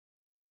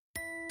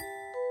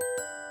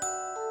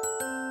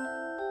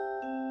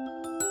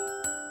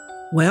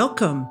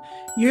Welcome.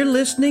 You're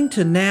listening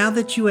to Now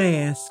That You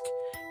Ask,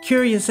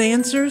 curious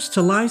answers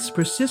to life's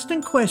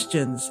persistent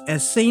questions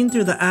as seen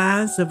through the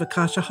eyes of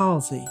Akasha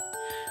Halsey.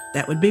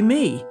 That would be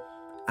me.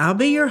 I'll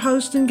be your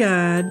host and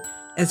guide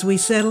as we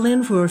settle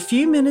in for a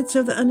few minutes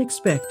of the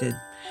unexpected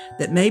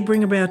that may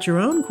bring about your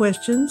own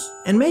questions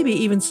and maybe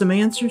even some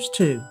answers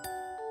too.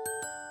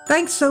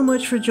 Thanks so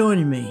much for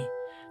joining me.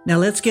 Now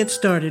let's get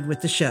started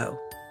with the show.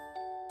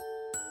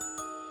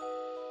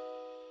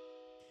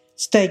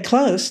 Stay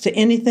close to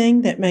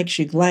anything that makes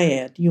you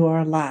glad you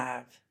are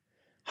alive.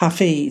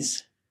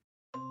 Hafiz.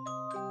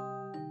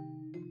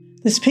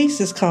 This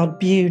piece is called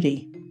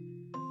Beauty.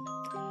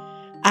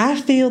 I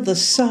feel the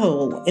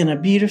soul in a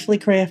beautifully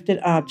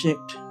crafted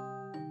object.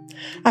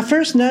 I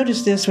first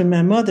noticed this when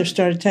my mother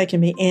started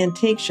taking me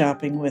antique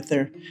shopping with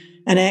her,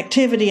 an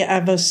activity I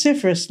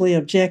vociferously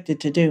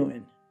objected to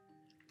doing.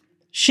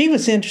 She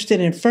was interested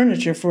in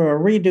furniture for a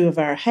redo of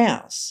our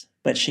house,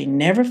 but she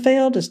never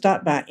failed to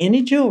stop by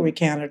any jewelry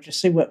counter to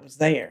see what was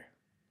there.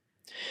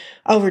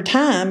 Over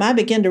time, I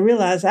began to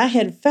realize I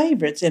had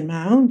favorites in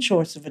my own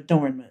choice of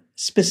adornment,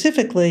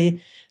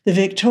 specifically the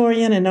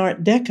Victorian and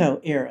Art Deco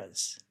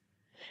eras.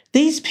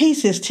 These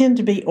pieces tend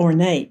to be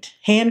ornate,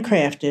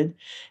 handcrafted,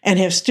 and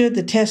have stood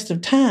the test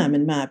of time,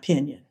 in my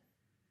opinion.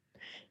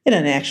 It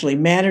doesn't actually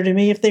matter to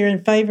me if they're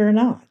in favor or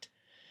not.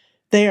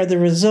 They are the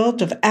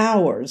result of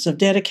hours of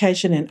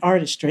dedication and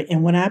artistry,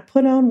 and when I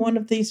put on one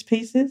of these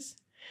pieces,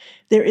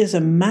 there is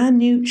a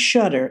minute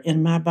shudder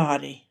in my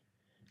body,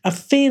 a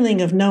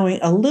feeling of knowing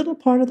a little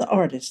part of the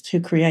artist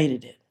who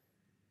created it.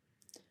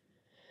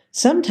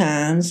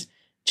 Sometimes,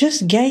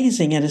 just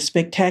gazing at a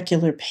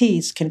spectacular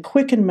piece can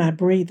quicken my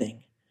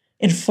breathing,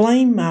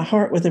 inflame my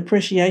heart with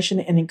appreciation,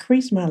 and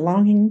increase my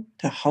longing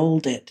to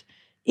hold it,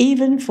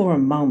 even for a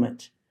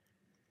moment.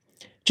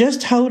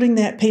 Just holding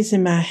that piece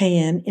in my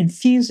hand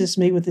infuses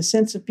me with a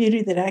sense of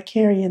beauty that I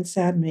carry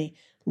inside me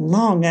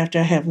long after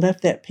I have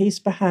left that piece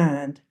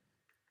behind.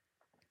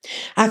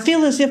 I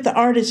feel as if the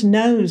artist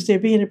knows they're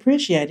being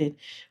appreciated,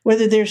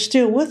 whether they're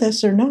still with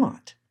us or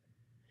not.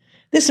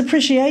 This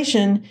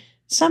appreciation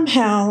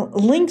somehow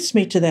links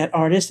me to that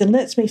artist and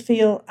lets me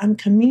feel I'm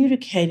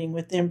communicating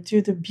with them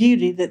through the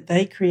beauty that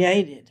they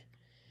created,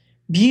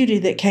 beauty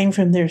that came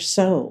from their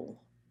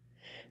soul,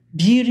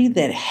 beauty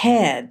that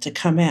had to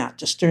come out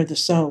to stir the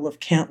soul of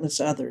countless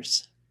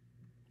others.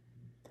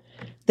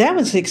 That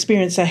was the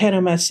experience I had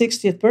on my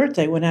 60th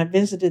birthday when I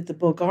visited the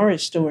Bulgari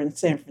store in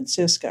San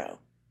Francisco.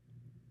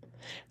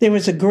 There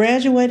was a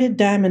graduated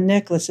diamond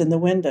necklace in the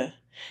window,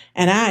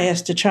 and I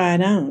asked to try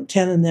it on,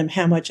 telling them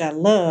how much I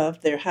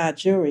loved their high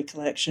jewelry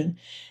collection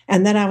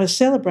and that I was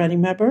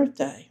celebrating my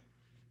birthday.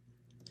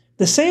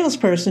 The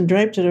salesperson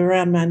draped it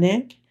around my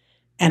neck,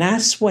 and I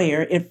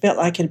swear it felt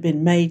like it had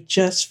been made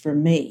just for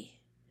me.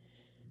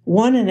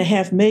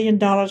 $1.5 million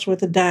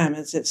worth of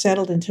diamonds that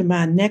settled into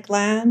my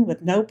neckline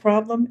with no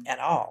problem at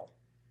all.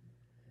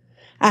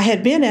 I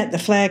had been at the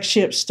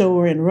flagship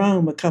store in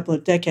Rome a couple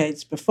of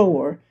decades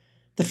before,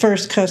 the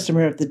first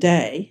customer of the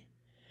day.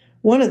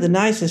 One of the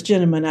nicest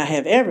gentlemen I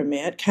have ever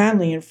met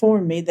kindly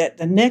informed me that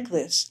the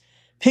necklace,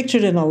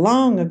 pictured in a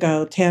long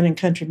ago Town and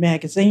Country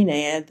magazine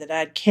ad that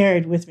I'd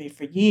carried with me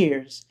for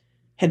years,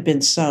 had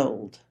been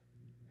sold.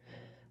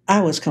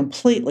 I was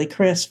completely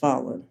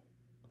crestfallen.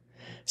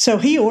 So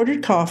he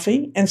ordered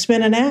coffee and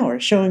spent an hour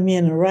showing me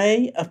an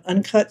array of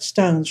uncut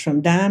stones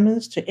from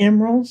diamonds to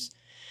emeralds,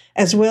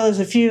 as well as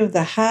a few of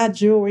the high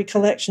jewelry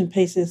collection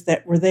pieces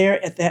that were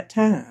there at that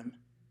time.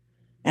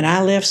 And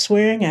I left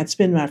swearing I'd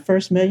spend my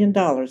first $1 million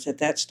at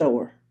that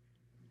store.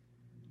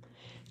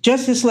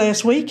 Just this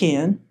last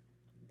weekend,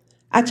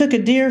 I took a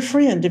dear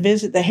friend to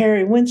visit the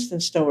Harry Winston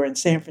store in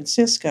San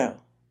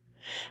Francisco.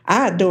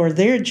 I adore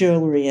their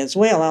jewelry as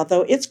well,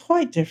 although it's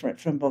quite different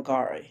from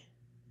Bulgari.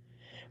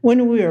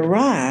 When we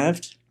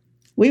arrived,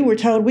 we were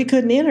told we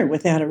couldn't enter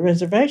without a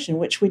reservation,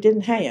 which we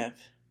didn't have.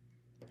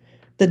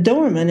 The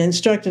doorman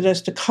instructed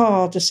us to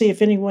call to see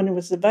if anyone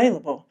was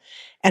available,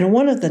 and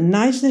one of the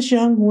nicest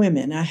young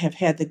women I have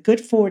had the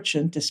good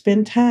fortune to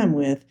spend time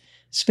with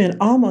spent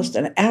almost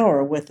an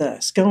hour with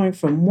us, going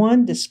from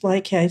one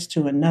display case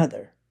to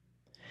another.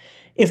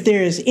 If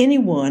there is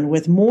anyone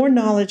with more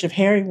knowledge of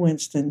Harry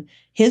Winston,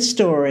 his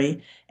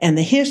story, and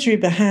the history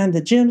behind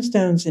the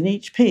gemstones in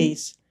each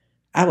piece,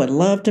 I would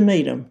love to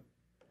meet him.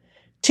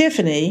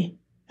 Tiffany,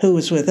 who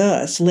was with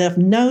us, left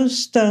no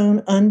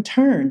stone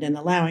unturned in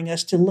allowing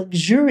us to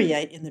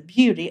luxuriate in the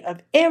beauty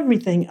of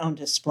everything on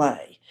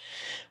display,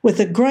 with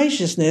a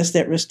graciousness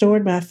that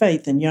restored my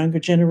faith in younger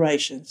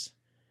generations.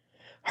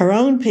 Her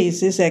own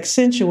pieces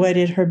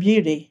accentuated her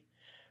beauty.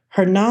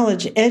 Her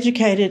knowledge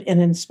educated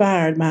and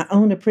inspired my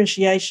own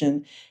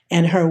appreciation,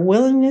 and her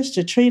willingness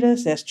to treat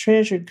us as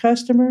treasured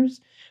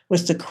customers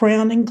was the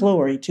crowning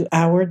glory to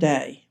our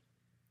day.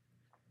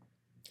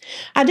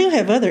 I do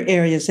have other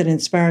areas that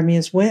inspire me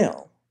as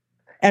well.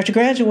 After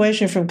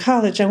graduation from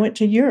college, I went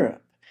to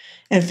Europe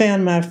and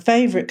found my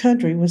favorite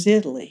country was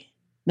Italy.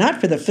 Not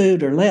for the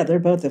food or leather,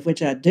 both of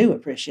which I do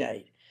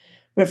appreciate,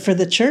 but for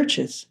the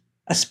churches,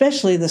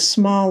 especially the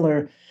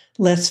smaller,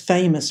 less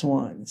famous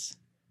ones.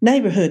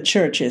 Neighborhood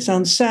churches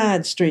on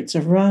side streets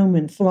of Rome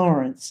and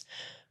Florence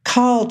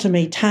called to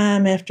me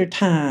time after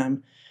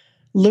time,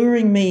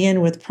 luring me in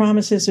with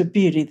promises of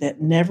beauty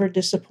that never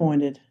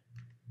disappointed.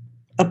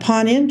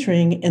 Upon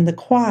entering in the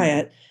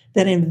quiet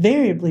that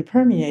invariably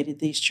permeated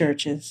these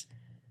churches,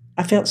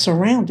 I felt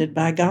surrounded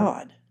by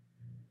God.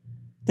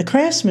 The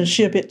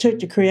craftsmanship it took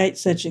to create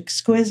such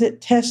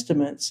exquisite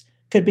testaments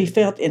could be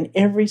felt in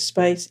every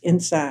space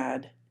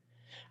inside.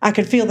 I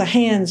could feel the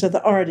hands of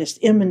the artist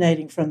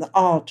emanating from the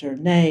altar,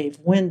 nave,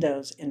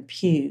 windows, and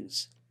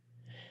pews.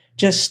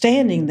 Just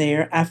standing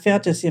there, I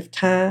felt as if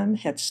time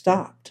had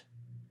stopped.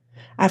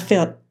 I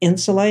felt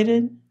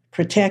insulated,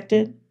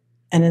 protected,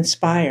 and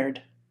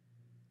inspired.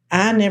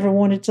 I never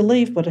wanted to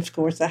leave, but of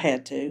course I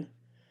had to.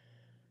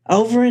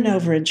 Over and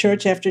over in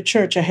church after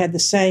church, I had the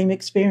same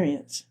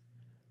experience.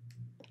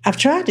 I've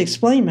tried to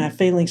explain my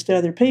feelings to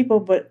other people,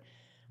 but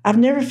I've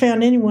never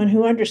found anyone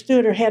who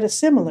understood or had a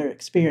similar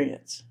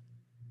experience.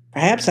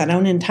 Perhaps I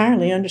don't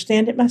entirely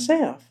understand it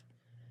myself,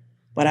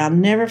 but I'll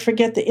never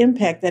forget the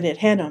impact that it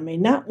had on me,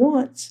 not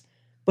once,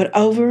 but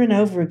over and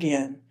over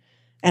again,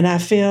 and I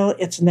feel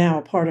it's now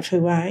a part of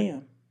who I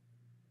am.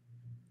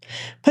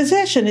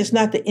 Possession is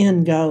not the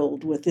end goal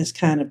with this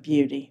kind of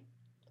beauty.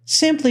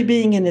 Simply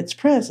being in its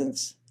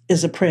presence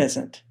is a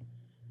present.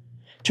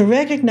 To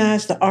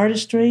recognize the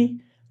artistry,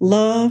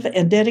 love,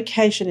 and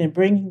dedication in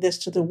bringing this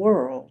to the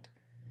world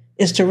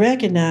is to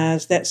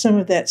recognize that some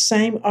of that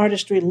same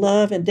artistry,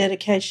 love, and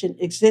dedication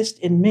exist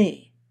in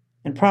me,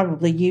 and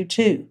probably you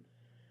too,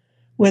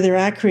 whether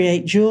I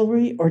create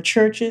jewelry or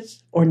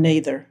churches or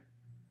neither.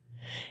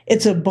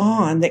 It's a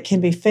bond that can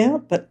be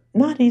felt but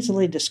not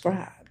easily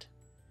described.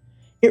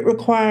 It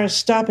requires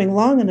stopping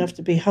long enough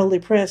to be wholly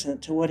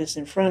present to what is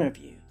in front of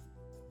you.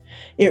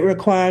 It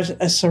requires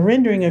a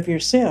surrendering of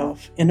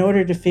yourself in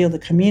order to feel the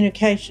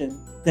communication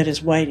that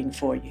is waiting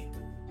for you.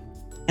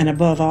 And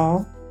above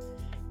all,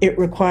 it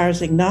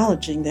requires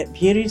acknowledging that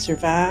beauty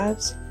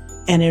survives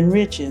and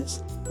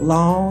enriches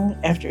long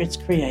after it's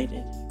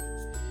created.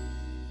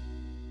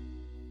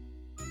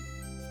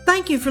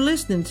 Thank you for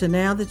listening to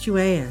Now That You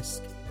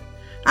Ask.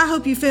 I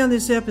hope you found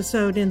this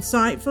episode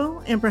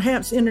insightful and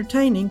perhaps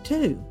entertaining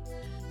too.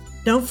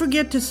 Don't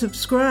forget to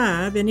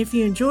subscribe, and if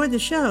you enjoyed the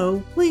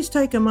show, please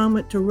take a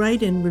moment to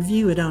rate and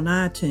review it on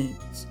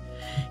iTunes.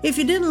 If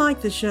you didn't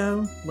like the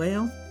show,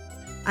 well,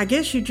 I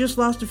guess you just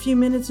lost a few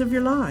minutes of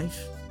your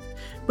life.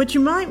 But you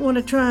might want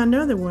to try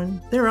another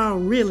one. They're all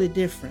really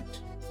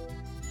different.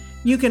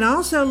 You can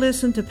also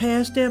listen to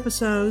past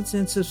episodes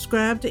and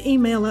subscribe to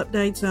email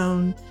updates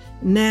on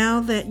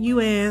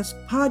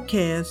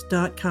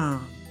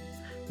nowthatyouaskpodcast.com.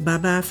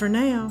 Bye-bye for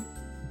now.